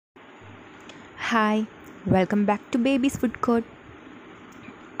Hi, welcome back two babies food court.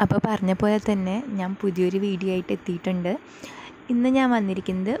 അപ്പോൾ പറഞ്ഞ പോലെ തന്നെ ഞാൻ പുതിയൊരു വീഡിയോ ആയിട്ട് എത്തിയിട്ടുണ്ട്. ഇന്ന് ഞാൻ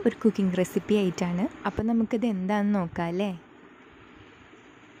വന്നിരിക്കുന്നത് ഒരു കുക്കിംഗ് റെസിപ്പി ആയിട്ടാണ്. അപ്പോൾ നമുക്കിത് എന്താണെന്ന് നോക്കാം അല്ലേ.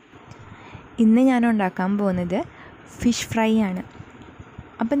 ഇന്ന് ഞാൻ ഉണ്ടാക്കാൻ പോകുന്നത് ഫിഷ് ഫ്രൈ ആണ്.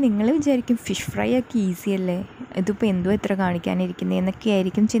 അപ്പം നിങ്ങൾ വിചാരിക്കും ഫിഷ് ഫ്രൈ ഒക്കെ ഈസി അല്ലേ, ഇതിപ്പോൾ എന്തോ എത്ര കാണിക്കാനിരിക്കുന്നത് എന്നൊക്കെ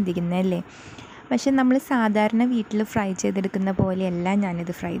ആയിരിക്കും ചിന്തിക്കുന്നതല്ലേ. പക്ഷെ നമ്മൾ സാധാരണ വീട്ടിൽ ഫ്രൈ ചെയ്തെടുക്കുന്ന പോലെയല്ല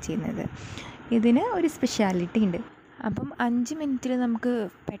ഞാനിത് ഫ്രൈ ചെയ്യുന്നത്. ഇതിന് ഒരു സ്പെഷ്യാലിറ്റി ഉണ്ട്. അപ്പം 5 മിനിറ്റിൽ നമുക്ക്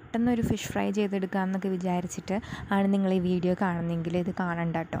പെട്ടെന്നൊരു ഫിഷ് ഫ്രൈ ചെയ്തെടുക്കാം എന്നൊക്കെ വിചാരിച്ചിട്ട് ആണ് നിങ്ങൾ ഈ വീഡിയോ കാണുന്നതെങ്കിൽ ഇത്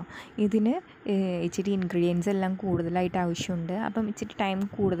കാണണ്ട കേട്ടോ. ഇതിന് ഇച്ചിരി ഇൻഗ്രീഡിയൻസ് എല്ലാം കൂടുതലായിട്ട് ആവശ്യമുണ്ട്. അപ്പം ഇച്ചിരി ടൈം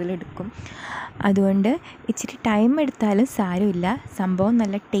കൂടുതലെടുക്കും. അതുകൊണ്ട് ഇച്ചിരി ടൈം എടുത്താലും സാരമില്ല, സംഭവം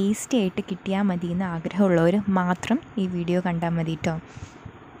നല്ല ടേസ്റ്റി ആയിട്ട് കിട്ടിയാൽ മതി എന്ന് ആഗ്രഹമുള്ളവർ മാത്രം ഈ വീഡിയോ കണ്ടാൽ മതി കേട്ടോ.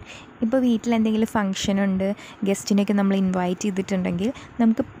 ഇപ്പോൾ വീട്ടിലെന്തെങ്കിലും ഫങ്ഷനുണ്ട്, ഗസ്റ്റിനെയൊക്കെ നമ്മൾ ഇൻവൈറ്റ് ചെയ്തിട്ടുണ്ടെങ്കിൽ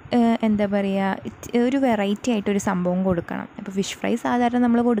നമുക്ക് എന്താ പറയുക, ഒരു വെറൈറ്റി ആയിട്ടൊരു സംഭവം കൊടുക്കണം. അപ്പോൾ ഫിഷ് ഫ്രൈ സാധാരണ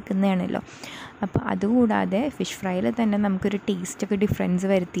നമ്മൾ കൊടുക്കുന്നതാണല്ലോ. അപ്പോൾ അതുകൂടാതെ ഫിഷ് ഫ്രൈയിൽ തന്നെ നമുക്കൊരു ടേസ്റ്റൊക്കെ ഡിഫറൻസ്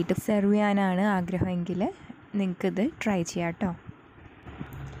വരുത്തിയിട്ട് സെർവ് ചെയ്യാനാണ് ആഗ്രഹമെങ്കിൽ നിങ്ങൾക്കിത് ട്രൈ ചെയ്യാം കേട്ടോ.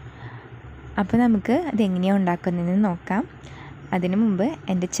 അപ്പോൾ നമുക്ക് അതെങ്ങനെയാണ് ഉണ്ടാക്കുന്നതെന്ന് നോക്കാം. അതിനു മുമ്പ്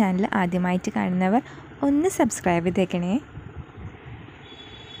എൻ്റെ ചാനൽ ആദ്യമായിട്ട് കാണുന്നവർ ഒന്ന് സബ്സ്ക്രൈബ് ചെയ്തേക്കണേ.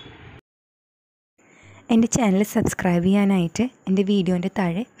 എൻ്റെ ചാനൽ സബ്സ്ക്രൈബ് ചെയ്യാനായിട്ട് എൻ്റെ വീഡിയോൻ്റെ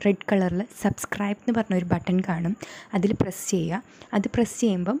താഴെ റെഡ് കളറിൽ സബ്സ്ക്രൈബ് എന്ന് പറഞ്ഞൊരു ബട്ടൺ കാണും. അതിൽ പ്രസ് ചെയ്യുക. അത് പ്രസ്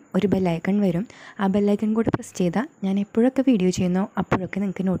ചെയ്യുമ്പം ഒരു ബെല്ലൈക്കൺ വരും. ആ ബെല്ലൈക്കൺ കൂടെ പ്രസ് ചെയ്താൽ ഞാൻ എപ്പോഴൊക്കെ വീഡിയോ ചെയ്യുന്നോ അപ്പോഴൊക്കെ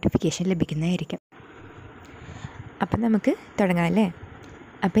നിങ്ങൾക്ക് നോട്ടിഫിക്കേഷൻ ലഭിക്കുന്നതായിരിക്കും. അപ്പം നമുക്ക് തുടങ്ങാം അല്ലേ.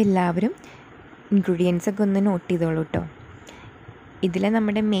 അപ്പോൾ എല്ലാവരും ഇൻഗ്രീഡിയൻസൊക്കെ ഒന്ന് നോട്ട് ചെയ്തോളൂ കേട്ടോ. ഇതിൽ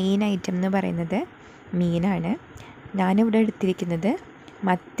നമ്മുടെ മെയിൻ ഐറ്റം എന്ന് പറയുന്നത് മീനാണ്. ഞാനിവിടെ എടുത്തിരിക്കുന്നത്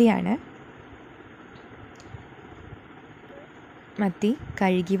മത്തിയാണ്. മത്തി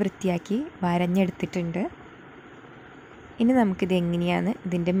കഴുകി വൃത്തിയാക്കി വരഞ്ഞെടുത്തിട്ടുണ്ട്. ഇനി നമുക്കിത് എങ്ങനെയാണ്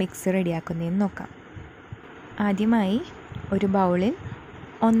ഇതിൻ്റെ മിക്സ് റെഡിയാക്കുന്നതെന്ന് നോക്കാം. ആദ്യമായി ഒരു ബൗളിൽ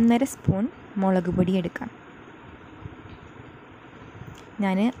 1.5 സ്പൂൺ മുളക് പൊടി എടുക്കാം.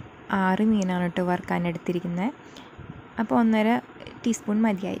 ഞാൻ 6 മീനാണ് കേട്ടോ വറുക്കാൻ എടുത്തിരിക്കുന്നത്. അപ്പോൾ 1.5 ടീസ്പൂൺ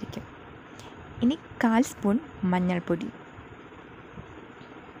മതിയായിരിക്കും. ഇനി 1/4 സ്പൂൺ മഞ്ഞൾപ്പൊടി.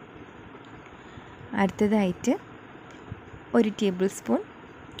 അടുത്തതായിട്ട് 1 ടേബിൾ സ്പൂൺ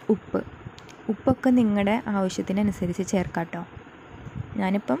ഉപ്പൊക്കെ നിങ്ങളുടെ ആവശ്യത്തിനനുസരിച്ച് ചേർക്കാം കേട്ടോ.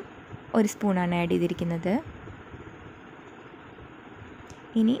 ഞാനിപ്പം 1 സ്പൂണാണ് ആഡ് ചെയ്തിരിക്കുന്നത്.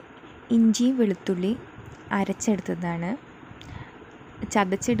 ഇനി ഇഞ്ചി വെളുത്തുള്ളി അരച്ചെടുത്തതാണ്.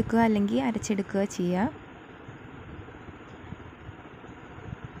 ചതച്ചെടുക്കുക അല്ലെങ്കിൽ അരച്ചെടുക്കുക ചെയ്യുക.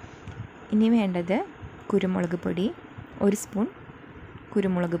 ഇനി വേണ്ടത് കുരുമുളക് പൊടി, 1 സ്പൂൺ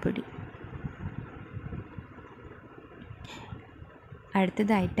കുരുമുളക് പൊടി.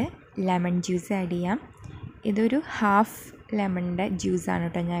 അടുത്തതായിട്ട് ലെമൺ ജ്യൂസ് ആഡ് ചെയ്യാം. ഇതൊരു 1/2 ലെമണിൻ്റെ ജ്യൂസാണ്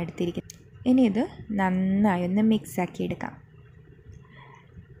കേട്ടോ ഞാൻ എടുത്തിരിക്കുന്നത്. ഇനി ഇത് നന്നായി ഒന്ന് മിക്സാക്കി എടുക്കാം.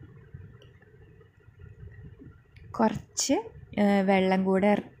 കുറച്ച് വെള്ളം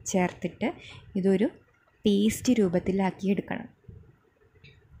കൂടെ ചേർത്തിട്ട് ഇതൊരു പേസ്റ്റ് രൂപത്തിലാക്കി എടുക്കണം.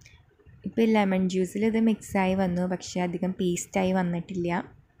 ഇപ്പോൾ ലെമൺ ജ്യൂസിൽ ഇത് മിക്സായി വന്നു, പക്ഷേ അധികം പേസ്റ്റായി വന്നിട്ടില്ല.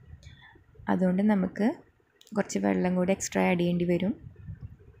 അതുകൊണ്ട് നമുക്ക് കുറച്ച് വെള്ളം കൂടി എക്സ്ട്രാ ആഡ് ചെയ്യേണ്ടി വരും.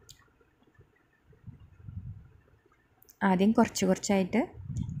 ആദ്യം കുറച്ചായിട്ട്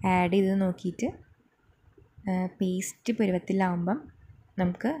ആഡ് ചെയ്ത് നോക്കിയിട്ട് പേസ്റ്റ് പരുവത്തിലാവുമ്പം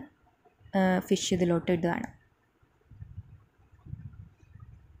നമുക്ക് ഫിഷ് ഇതിലോട്ട് ഇടുകയാണ്.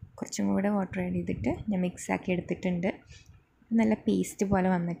 കുറച്ചും കൂടെ വാട്ടർ ആഡ് ചെയ്തിട്ട് ഞാൻ മിക്സാക്കി എടുത്തിട്ടുണ്ട്. നല്ല പേസ്റ്റ് പോലെ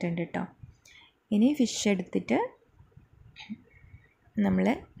വന്നിട്ടുണ്ട് കേട്ടോ. ഇനി ഫിഷ് എടുത്തിട്ട് നമ്മൾ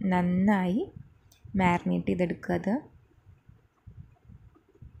നന്നായി മാരിനേറ്റ് ചെയ്തെടുക്കുക. അത്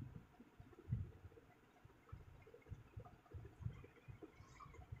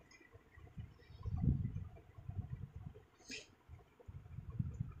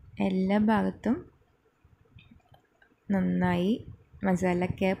എല്ലാ ഭാഗത്തും നന്നായി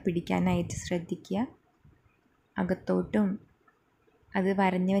മസാലയൊക്കെ പിടിക്കാനായിട്ട് ശ്രദ്ധിക്കുക. അകത്തോട്ടും അത്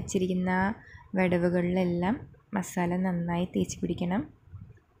വരഞ്ഞ് വച്ചിരിക്കുന്ന വിടവുകളിലെല്ലാം മസാല നന്നായി തേച്ച് പിടിക്കണം.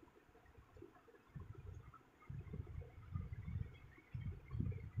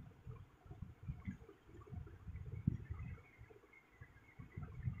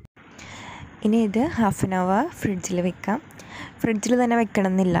 ഇനി ഇത് 1/2 hour ഫ്രിഡ്ജിൽ വെക്കാം. ഫ്രിഡ്ജിൽ തന്നെ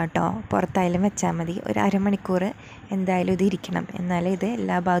വെക്കണം എന്നില്ല കേട്ടോ, പുറത്തായാലും വെച്ചാൽ മതി. ഒരു അരമണിക്കൂർ എന്തായാലും ഇത് ഇരിക്കണം, എന്നാലേ ഇത്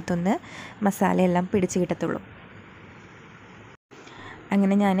എല്ലാ ഭാഗത്തുനിന്ന് മസാലയെല്ലാം പിടിച്ച് കിട്ടത്തുള്ളൂ.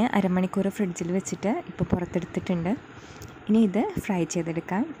 അങ്ങനെ ഞാൻ അരമണിക്കൂർ ഫ്രിഡ്ജിൽ വെച്ചിട്ട് ഇപ്പോൾ പുറത്തെടുത്തിട്ടുണ്ട്. ഇനി ഇത് ഫ്രൈ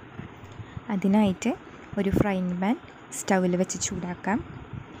ചെയ്തെടുക്കാം. അതിനായിട്ട് ഒരു ഫ്രൈയിങ് പാൻ സ്റ്റൗവിൽ വെച്ച് ചൂടാക്കാം.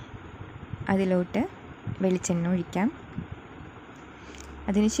 അതിലോട്ട് വെളിച്ചെണ്ണ ഒഴിക്കാം.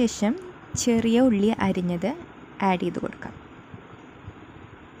 അതിനുശേഷം ചെറിയ ഉള്ളി അരിഞ്ഞത് ആഡ് ചെയ്ത് കൊടുക്കാം.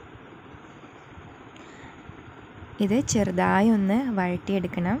 ഇത് ചെറുതായി ഒന്ന്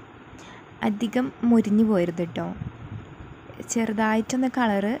വഴറ്റിയെടുക്കണം. അധികം മുരിഞ്ഞു പോരുത് കേട്ടോ. ചെറുതായിട്ടൊന്ന്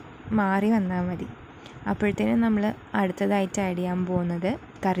കളറ് മാറി വന്നാൽ മതി. അപ്പോഴത്തേനും നമ്മൾ അടുത്തതായിട്ട് ആഡ് ചെയ്യാൻ പോകുന്നത്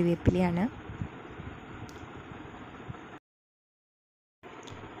കറിവേപ്പിലയാണ്.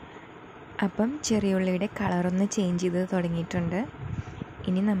 അപ്പം ചെറിയ ഉള്ളിയുടെ കളറൊന്ന് ചേഞ്ച് ചെയ്ത് തുടങ്ങിയിട്ടുണ്ട്.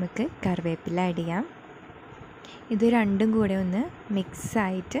 ഇനി നമുക്ക് കറിവേപ്പില ആഡ് ചെയ്യാം. ഇത് രണ്ടും കൂടെ ഒന്ന്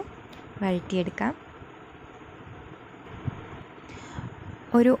മിക്സായിട്ട് വഴറ്റിയെടുക്കാം.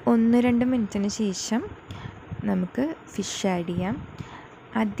 ഒരു 1-2 മിനിറ്റിന് ശേഷം നമുക്ക് ഫിഷ് ആഡ് ചെയ്യാം.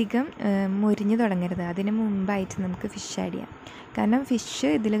 അധികം മുരിഞ്ഞ് തുടങ്ങരുത്. അതിന് മുമ്പായിട്ട് നമുക്ക് ഫിഷ് ആഡ് ചെയ്യാം. കാരണം ഫിഷ്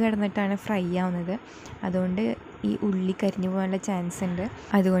ഇതിൽ കിടന്നിട്ടാണ് ഫ്രൈ ആവുന്നത്. അതുകൊണ്ട് ഈ ഉള്ളി കരിഞ്ഞു പോകാനുള്ള ചാൻസ് ഉണ്ട്.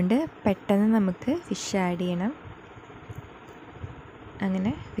 അതുകൊണ്ട് പെട്ടെന്ന് നമുക്ക് ഫിഷ് ആഡ് ചെയ്യണം.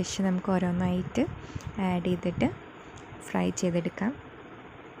 അങ്ങനെ ഫിഷ് നമുക്ക് ഓരോന്നായിട്ട് ആഡ് ചെയ്തിട്ട് ഫ്രൈ ചെയ്തെടുക്കാം.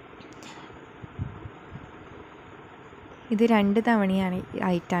 ഇത് 2 തവണയാണ്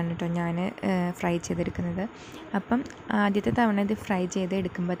ആയിട്ടാണ് കേട്ടോ ഞാൻ ഫ്രൈ ചെയ്തെടുക്കുന്നത്. അപ്പം ആദ്യത്തെ തവണ ഇത് ഫ്രൈ ചെയ്ത്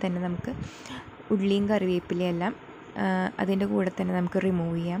എടുക്കുമ്പോൾ തന്നെ നമുക്ക് ഉള്ളിയും കറിവേപ്പിലയും എല്ലാം അതിൻ്റെ കൂടെ തന്നെ നമുക്ക്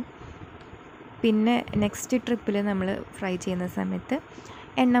റിമൂവ് ചെയ്യാം. പിന്നെ നെക്സ്റ്റ് ട്രിപ്പിൽ നമ്മൾ ഫ്രൈ ചെയ്യുന്ന സമയത്ത്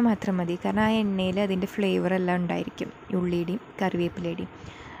എണ്ണ മാത്രം മതി. കാരണം ആ എണ്ണയിൽ അതിൻ്റെ ഫ്ലേവറെല്ലാം ഉണ്ടായിരിക്കും, ഉള്ളിയുടെയും കറിവേപ്പിലയുടെയും.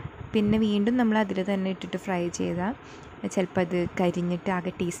 പിന്നെ വീണ്ടും നമ്മൾ അതിൽ തന്നെ ഇട്ടിട്ട് ഫ്രൈ ചെയ്താൽ ചിലപ്പോൾ അത് കരിഞ്ഞിട്ട്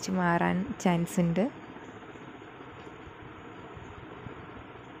ആകെ ടേസ്റ്റ് മാറാൻ ചാൻസ് ഉണ്ട്.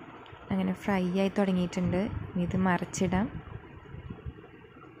 അങ്ങനെ ഫ്രൈ ആയി തുടങ്ങിയിട്ടുണ്ട്. ഇത് മറിച്ചിടാം.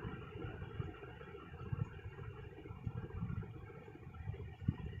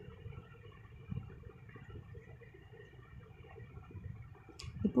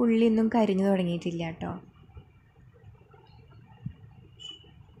 ഇപ്പോൾ ഉള്ളിയൊന്നും കരിഞ്ഞു തുടങ്ങിയിട്ടില്ല കേട്ടോ.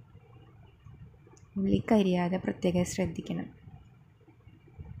 ഉള്ളി കരിയാതെ പ്രത്യേകം ശ്രദ്ധിക്കണം.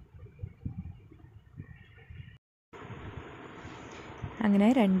 അങ്ങനെ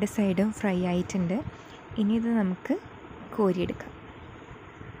 2 സൈഡും ഫ്രൈ ആയിട്ടുണ്ട്. ഇനി ഇത് നമുക്ക് കോരിയെടുക്കാം.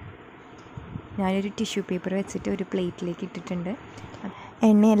 ഞാനൊരു ടിഷ്യൂ പേപ്പർ വെച്ചിട്ട് ഒരു പ്ലേറ്റിലേക്ക് ഇട്ടിട്ടുണ്ട്.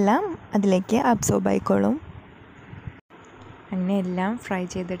 എണ്ണയെല്ലാം അതിലേക്ക് അബ്സോർബ് ആയിക്കോളും. അങ്ങനെ എല്ലാം ഫ്രൈ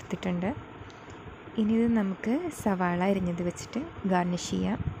ചെയ്തെടുത്തിട്ടുണ്ട്. ഇനി ഇത് നമുക്ക് സവാള അരിഞ്ഞത് വെച്ചിട്ട് ഗാർണിഷ്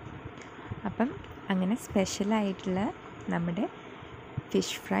ചെയ്യാം. അപ്പം അങ്ങനെ സ്പെഷ്യലായിട്ടുള്ള നമ്മുടെ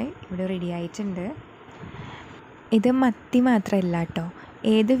ഫിഷ് ഫ്രൈ ഇവിടെ റെഡി ആയിട്ടുണ്ട്. ഇത് മത്തി മാത്രമല്ല കേട്ടോ,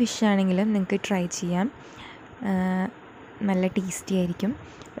 ഏത് ഫിഷാണെങ്കിലും നിങ്ങൾക്ക് ട്രൈ ചെയ്യാം. നല്ല ടേസ്റ്റി ആയിരിക്കും.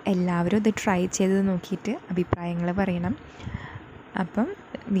 എല്ലാവരും ഇത് ട്രൈ ചെയ്ത് നോക്കിയിട്ട് അഭിപ്രായങ്ങൾ പറയണം. അപ്പം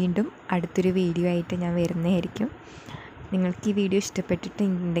വീണ്ടും അടുത്തൊരു വീഡിയോ ആയിട്ട് ഞാൻ വരുന്നതായിരിക്കും. നിങ്ങൾക്ക് ഈ വീഡിയോ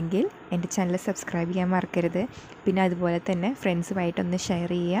ഇഷ്ടപ്പെട്ടിട്ടുണ്ടെങ്കിൽ എൻ്റെ ചാനൽ സബ്സ്ക്രൈബ് ചെയ്യാൻ മറക്കരുത്. പിന്നെ അതുപോലെ തന്നെ ഫ്രണ്ട്സുമായിട്ടൊന്ന്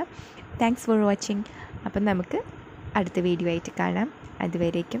ഷെയർ ചെയ്യുക. Thanks for watching. അപ്പം നമുക്ക് അടുത്ത വീഡിയോ ആയിട്ട് കാണാം.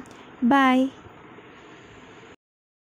 അതുവരേക്കും ബൈ.